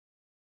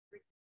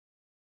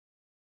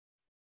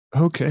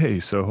Okay,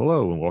 so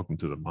hello and welcome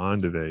to the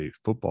Mind of a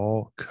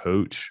Football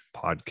Coach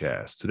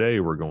podcast.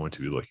 Today we're going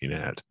to be looking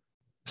at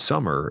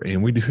summer,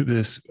 and we do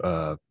this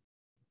about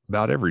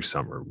every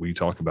summer. We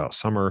talk about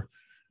summer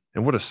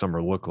and what does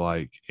summer look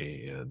like,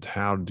 and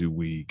how do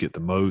we get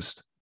the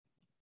most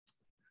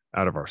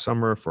out of our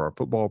summer for our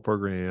football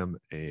program,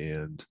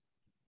 and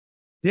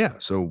yeah,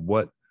 so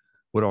what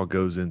all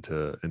goes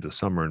into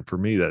summer, and for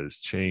me that has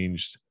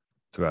changed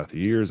throughout the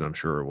years. I'm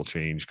sure it will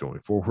change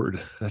going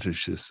forward. That is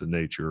just the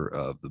nature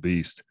of the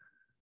beast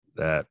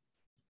that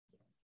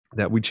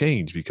we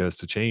change, because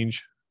to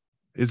change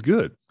is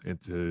good,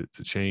 and to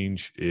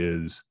change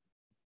is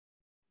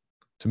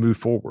to move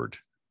forward,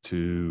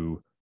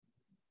 to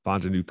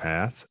find a new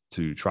path,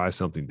 to try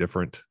something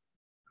different.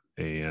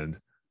 And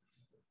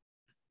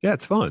yeah,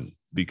 it's fun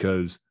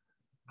because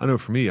I know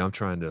for me, I'm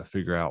trying to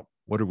figure out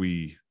what do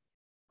we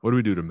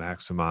do to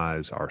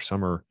maximize our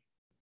summer?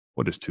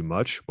 What is too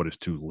much? What is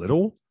too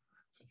little?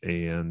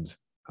 And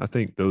I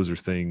think those are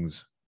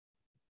things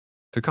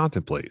to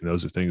contemplate. And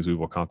those are things we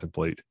will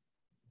contemplate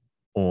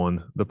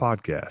on the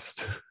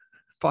podcast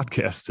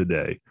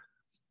today.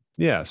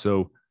 Yeah.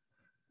 So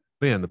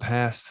man, the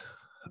past,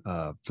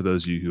 for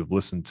those of you who have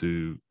listened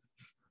to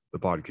the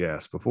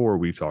podcast before,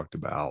 we've talked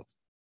about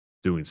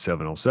doing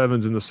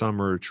 707s in the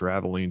summer,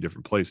 traveling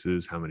different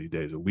places, how many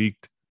days a week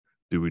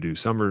do we do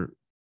summer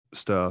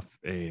stuff.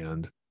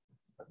 And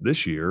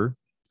this year,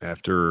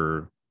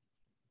 after,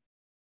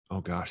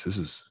 oh gosh,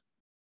 this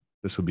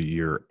will be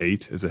year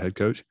 8 as a head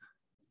coach.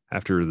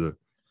 After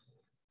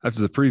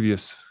the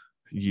previous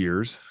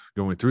years,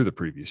 going through the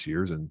previous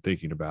years and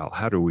thinking about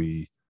how do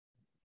we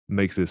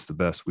make this the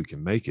best we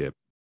can make it,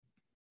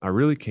 I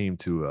really came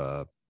to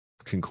a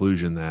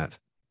conclusion that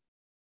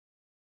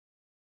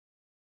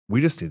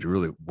we just need to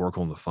really work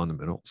on the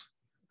fundamentals.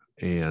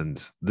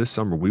 And this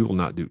summer we will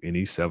not do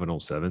any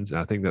 707s. And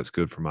I think that's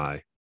good for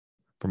my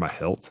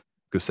health,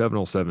 because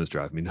 707s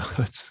drive me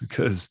nuts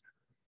because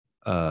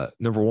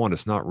number one,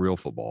 it's not real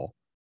football.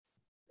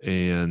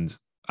 And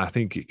I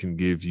think it can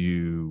give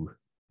you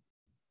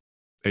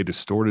a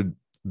distorted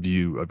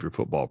view of your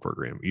football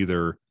program.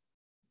 Either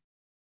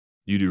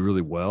you do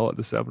really well at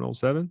the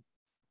 707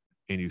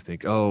 and you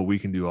think, oh, we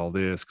can do all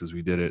this because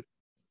we did it.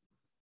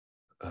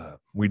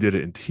 We did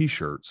it in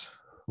t-shirts,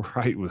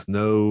 right? With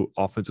no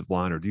offensive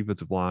line or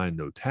defensive line,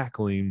 no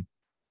tackling,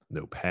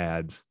 no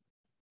pads.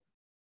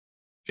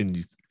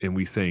 And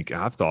we think,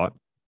 I've thought,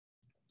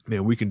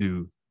 man, we can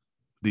do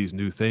these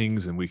new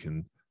things and we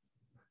can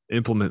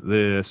implement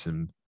this.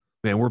 And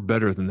man, we're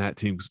better than that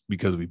team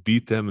because we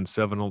beat them in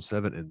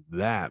 7-on-7. And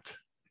that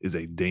is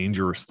a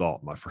dangerous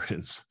thought, my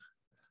friends,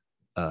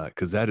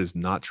 because that is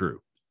not true.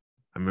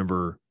 I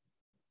remember,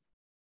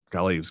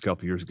 golly, it was a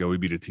couple of years ago, we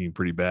beat a team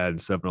pretty bad in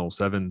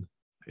 7-on-7,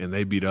 and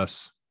they beat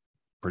us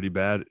pretty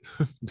bad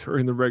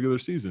during the regular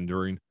season,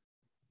 during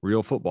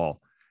real football.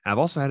 And I've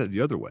also had it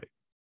the other way.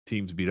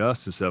 Teams beat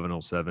us to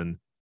 7-on-7,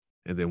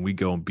 and then we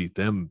go and beat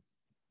them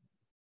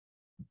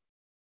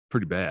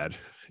pretty bad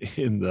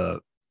in the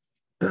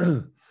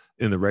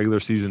in the regular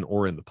season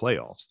or in the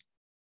playoffs.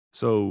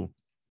 So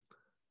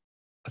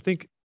I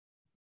think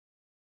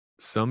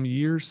some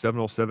years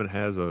 707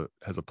 has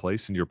a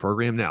place in your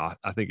program. Now,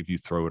 I think if you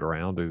throw it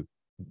around a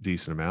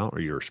decent amount,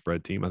 or you're a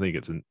spread team, I think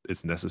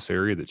it's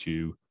necessary that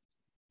you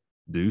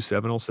do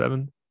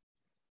 707.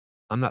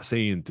 I'm not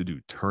saying to do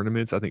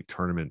tournaments. I think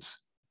tournaments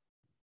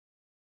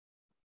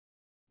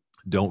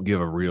don't give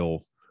a real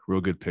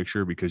good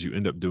picture because you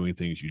end up doing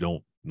things you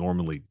don't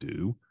normally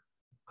do.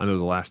 I know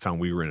the last time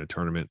we were in a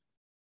tournament,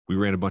 we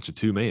ran a bunch of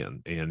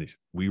 2-man, and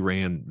we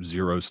ran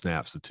 0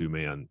 snaps of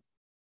 2-man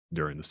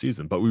during the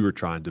season, but we were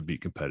trying to be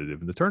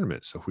competitive in the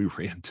tournament. So we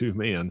ran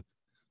 2-man,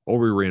 or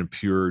we ran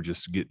pure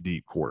just get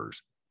deep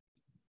quarters,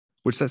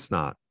 which that's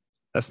not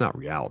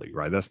reality,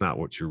 right? That's not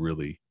what you're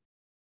really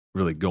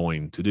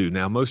going to do.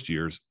 Now, most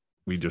years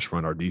we just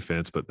run our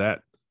defense, but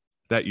that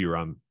year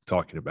I'm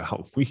talking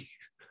about,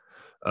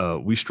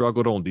 we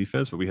struggled on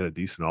defense, but we had a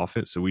decent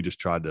offense. So we just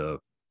tried to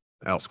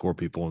outscore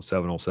people in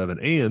 7-on-7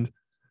 and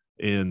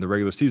in the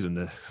regular season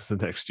the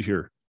next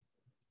year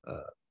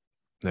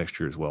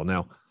as well.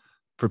 Now,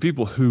 for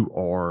people who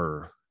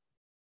are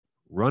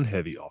run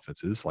heavy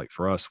offenses, like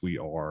for us, we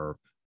are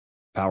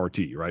power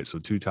T, right? So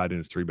 2 tight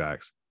ends, 3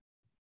 backs.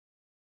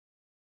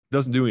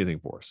 Doesn't do anything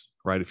for us,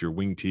 right? If you're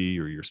wing T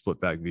or your split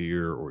back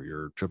veer or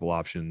your triple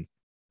option,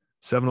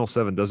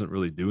 7-on-7 doesn't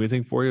really do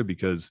anything for you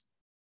because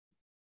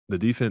the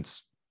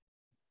defense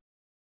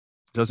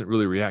doesn't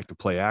really react to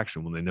play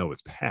action when they know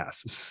it's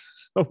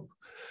pass.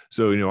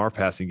 So our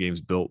passing game is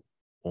built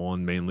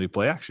on mainly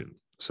play action.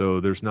 So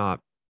there's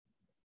not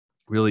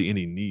really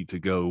any need to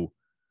go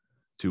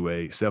to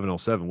a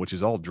 7-on-7, which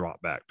is all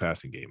drop back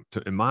passing game.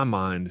 In my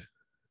mind,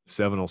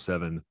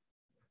 7-on-7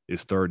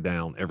 is third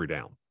down every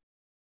down.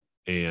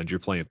 And you're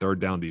playing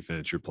third down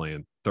defense, you're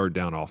playing third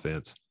down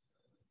offense,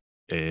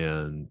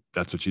 and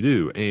that's what you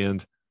do.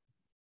 And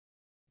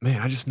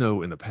man, I just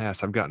know in the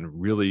past I've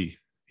really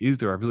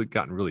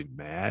gotten really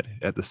mad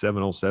at the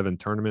 7-on-7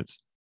 tournaments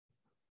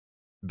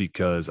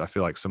because I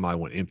feel like somebody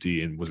went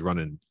empty and was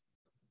running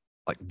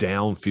like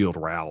downfield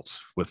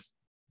routes with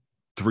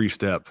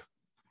 3-step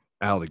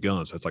out of the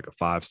gun. So it's like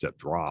a 5-step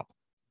drop,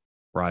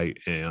 right?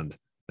 And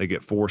they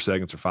get 4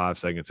 seconds or 5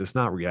 seconds. It's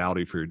not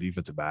reality for your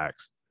defensive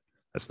backs.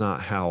 That's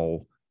not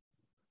how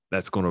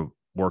that's going to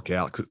work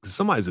out. Because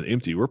somebody's an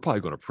empty, we're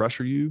probably going to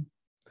pressure you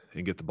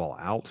and get the ball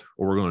out,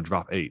 or we're going to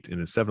drop 8. And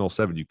in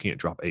 7-on-7, you can't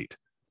drop 8.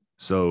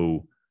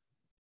 So,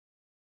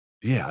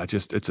 yeah,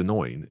 it's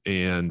annoying.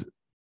 And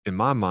in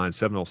my mind,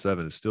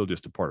 7-on-7 is still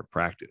just a part of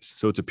practice.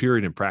 So it's a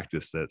period in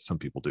practice that some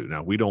people do.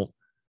 Now, we don't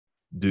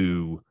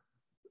do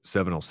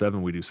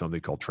 7-on-7. We do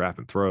something called trap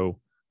and throw.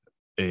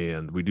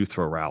 And we do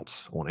throw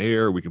routes on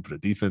air. We can put a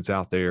defense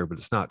out there, but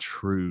it's not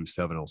true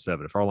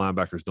 7-on-7. If our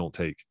linebackers don't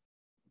take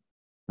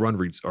run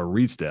reads or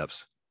read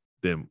steps,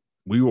 then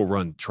we will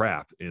run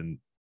trap in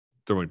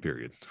throwing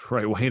period,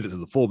 right? We'll hand it to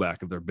the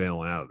fullback if they're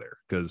bailing out of there,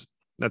 because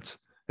if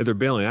they're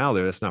bailing out of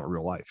there, that's not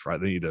real life, right?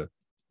 They need to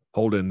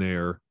hold in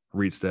there,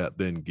 read step,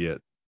 then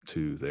get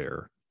to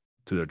their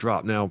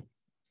drop. Now,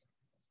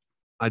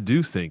 I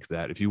do think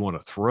that if you want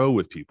to throw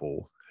with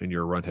people and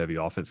you're a run heavy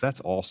offense,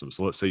 that's awesome.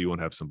 So let's say you want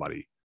to have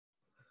somebody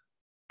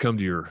come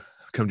to your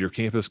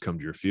campus, come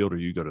to your field, or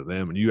you go to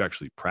them and you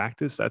actually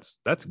practice.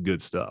 That's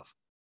good stuff.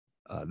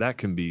 That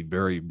can be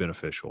very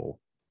beneficial.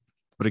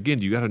 But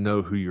again, you got to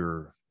know who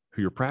you're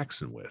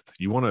practicing with.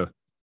 You want to,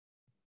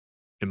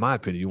 in my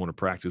opinion, you want to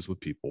practice with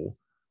people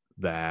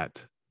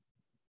that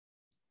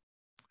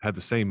have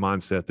the same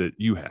mindset that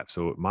you have.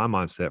 So my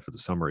mindset for the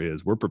summer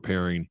is we're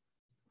preparing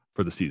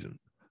for the season.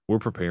 We're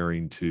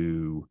preparing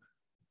to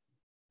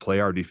play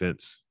our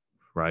defense,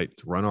 right?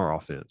 To run our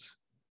offense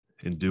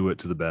and do it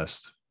to the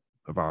best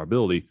of our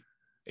ability.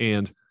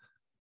 And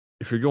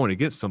if you're going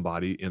against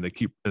somebody and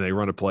they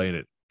run a play in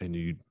it and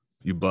you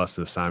bust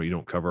an assignment, you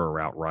don't cover a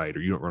route right,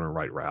 or you don't run a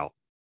right route,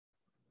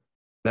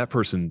 that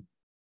person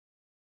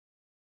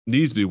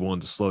needs to be willing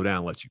to slow down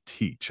and let you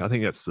teach. I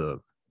think that's the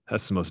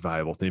most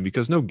valuable thing,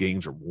 because no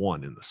games are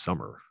won in the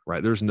summer,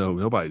 right? There's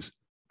nobody's,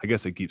 I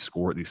guess they keep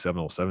score at these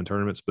 7-on-7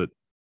 tournaments, but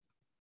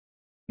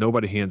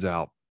nobody hands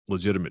out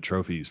legitimate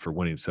trophies for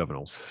winning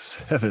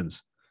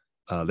 7-on-7s.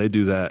 They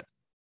do that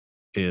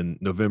in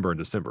November and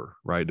December,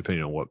 right?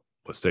 Depending on what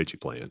state you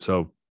play in.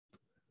 So,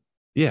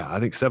 yeah, I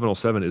think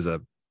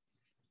 7-on-7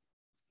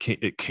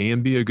 it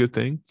can be a good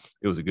thing.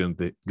 It was a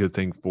good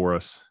thing for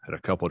us at a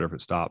couple of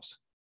different stops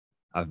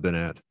I've been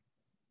at,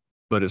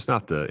 but it's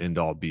not the end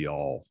all be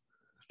all.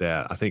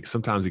 That I think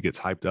sometimes it gets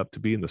hyped up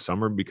to be in the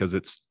summer, because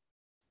it's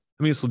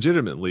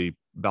legitimately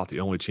about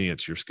the only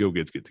chance your skill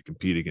kids get to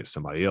compete against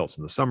somebody else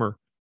in the summer.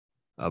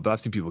 But I've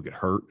seen people get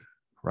hurt,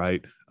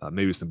 right?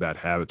 Maybe some bad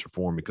habits are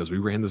formed because we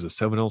ran this as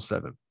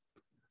 7-on-7.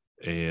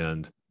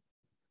 And,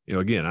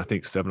 again, I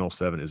think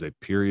 7-on-7 is a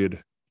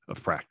period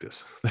of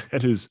practice.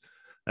 That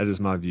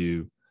is my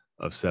view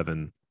of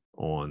 7-on-7.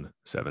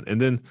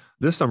 And then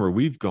this summer,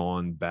 we've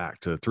gone back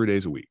to 3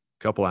 days a week,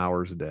 a couple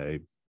hours a day.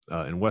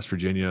 In West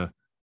Virginia,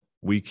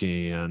 we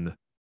can,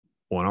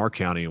 on our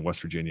county in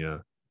West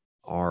Virginia,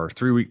 our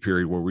 3-week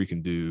period where we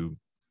can do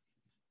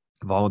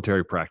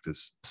voluntary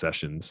practice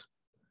sessions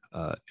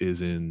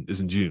is in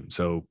June.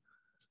 So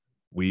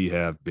we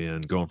have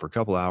been going for a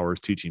couple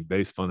hours teaching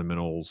base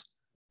fundamentals,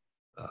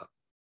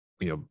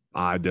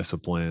 eye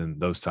discipline,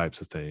 those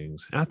types of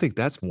things. And I think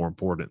that's more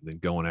important than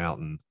going out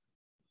and,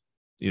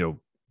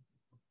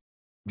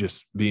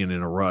 just being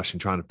in a rush and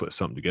trying to put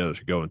something together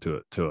to go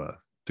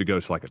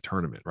to like a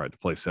tournament, right? To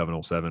play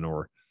 7-on-7.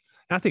 Or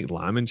I think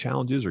lineman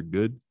challenges are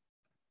good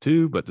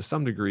too, but to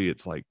some degree,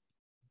 it's like,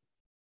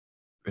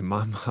 in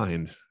my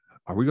mind,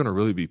 are we going to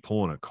really be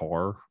pulling a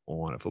car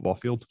on a football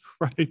field,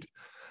 right?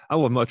 I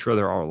would much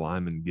rather our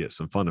linemen get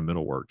some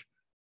fundamental work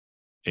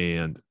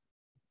and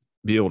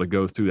be able to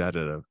go through that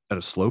at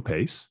a slow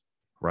pace,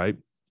 right?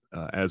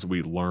 As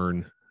we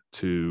learn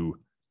to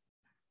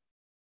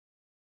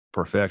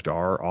perfect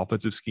our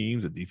offensive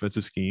schemes and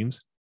defensive schemes,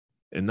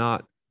 and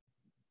not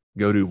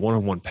go to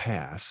one-on-one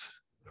pass,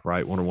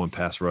 right? One-on-one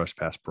pass rush,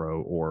 pass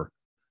pro, or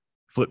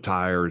flip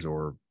tires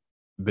or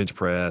bench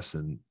press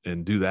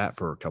and do that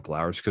for a couple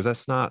hours, because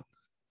that's not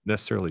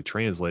necessarily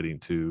translating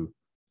to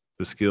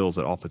the skills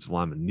that offensive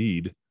linemen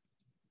need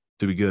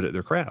to be good at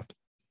their craft.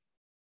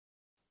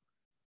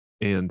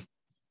 And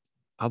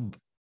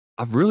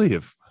I've really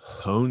have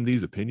honed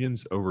these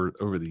opinions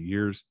over the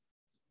years,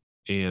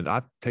 and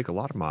I take a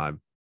lot of my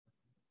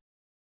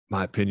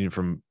opinion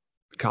from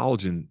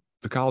college and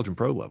the college and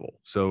pro level.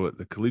 So at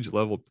the collegiate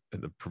level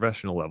and the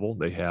professional level,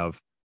 they have,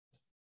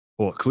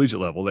 at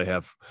collegiate level, they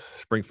have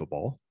spring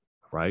football,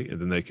 right? And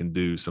then they can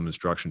do some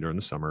instruction during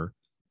the summer.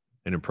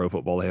 And in pro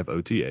football, they have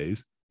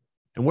OTAs.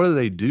 And what do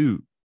they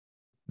do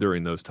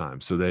during those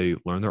times? So they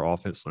learn their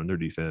offense, learn their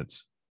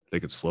defense. They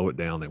can slow it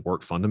down. They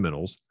work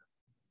fundamentals.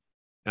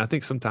 And I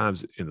think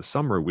sometimes in the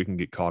summer, we can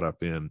get caught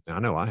up in, and I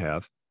know I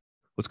have,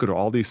 let's go to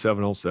all these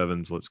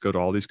 7-on-7s. Let's go to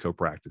all these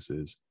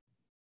co-practices.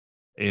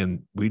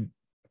 And we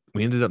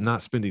ended up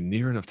not spending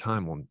near enough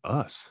time on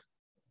us,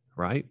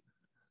 right?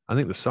 I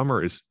think the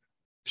summer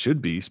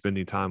should be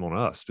spending time on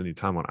us, spending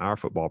time on our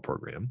football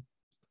program,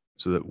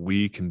 so that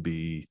we can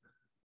be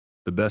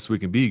the best we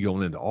can be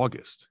going into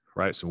August,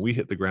 right? So when we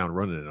hit the ground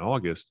running in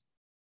August,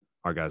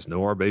 our guys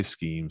know our base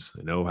schemes,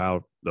 they know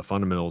how the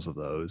fundamentals of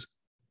those,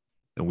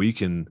 and we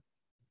can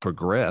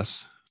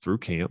progress through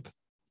camp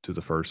to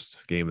the first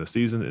game of the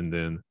season and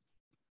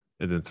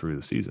then through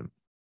the season.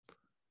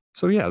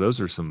 So yeah, those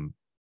are some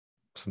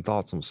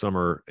thoughts on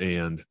summer.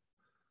 And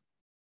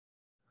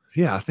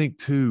yeah, I think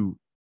too,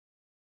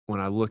 when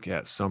I look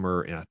at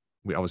summer, and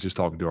I was just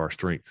talking to our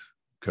strength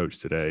coach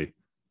today,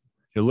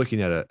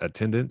 looking at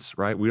attendance,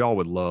 right? We all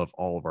would love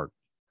all of our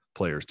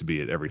players to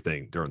be at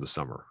everything during the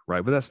summer,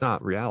 right? But that's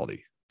not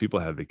reality. People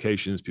have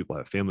vacations, people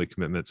have family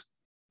commitments.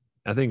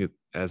 I think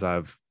as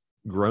I've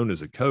grown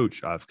as a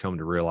coach, I've come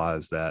to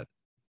realize that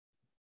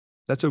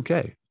that's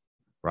okay,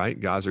 right?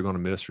 Guys are going to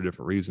miss for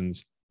different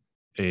reasons.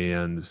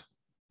 And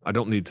I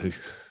don't need to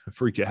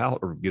freak out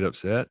or get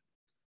upset.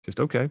 Just,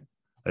 okay,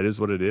 that is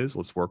what it is.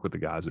 Let's work with the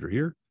guys that are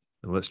here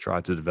and let's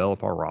try to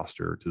develop our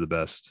roster to the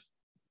best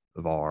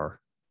of our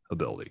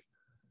ability.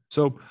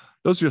 So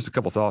those are just a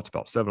couple thoughts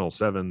about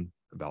 707,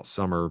 about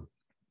summer.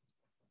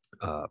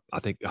 I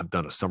think I've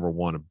done a summer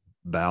one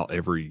about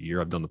every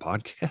year I've done the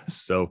podcast.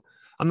 So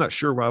I'm not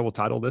sure what I will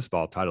title this, but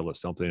I'll title it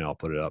something and I'll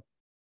put it up.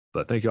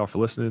 But thank you all for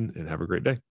listening and have a great day.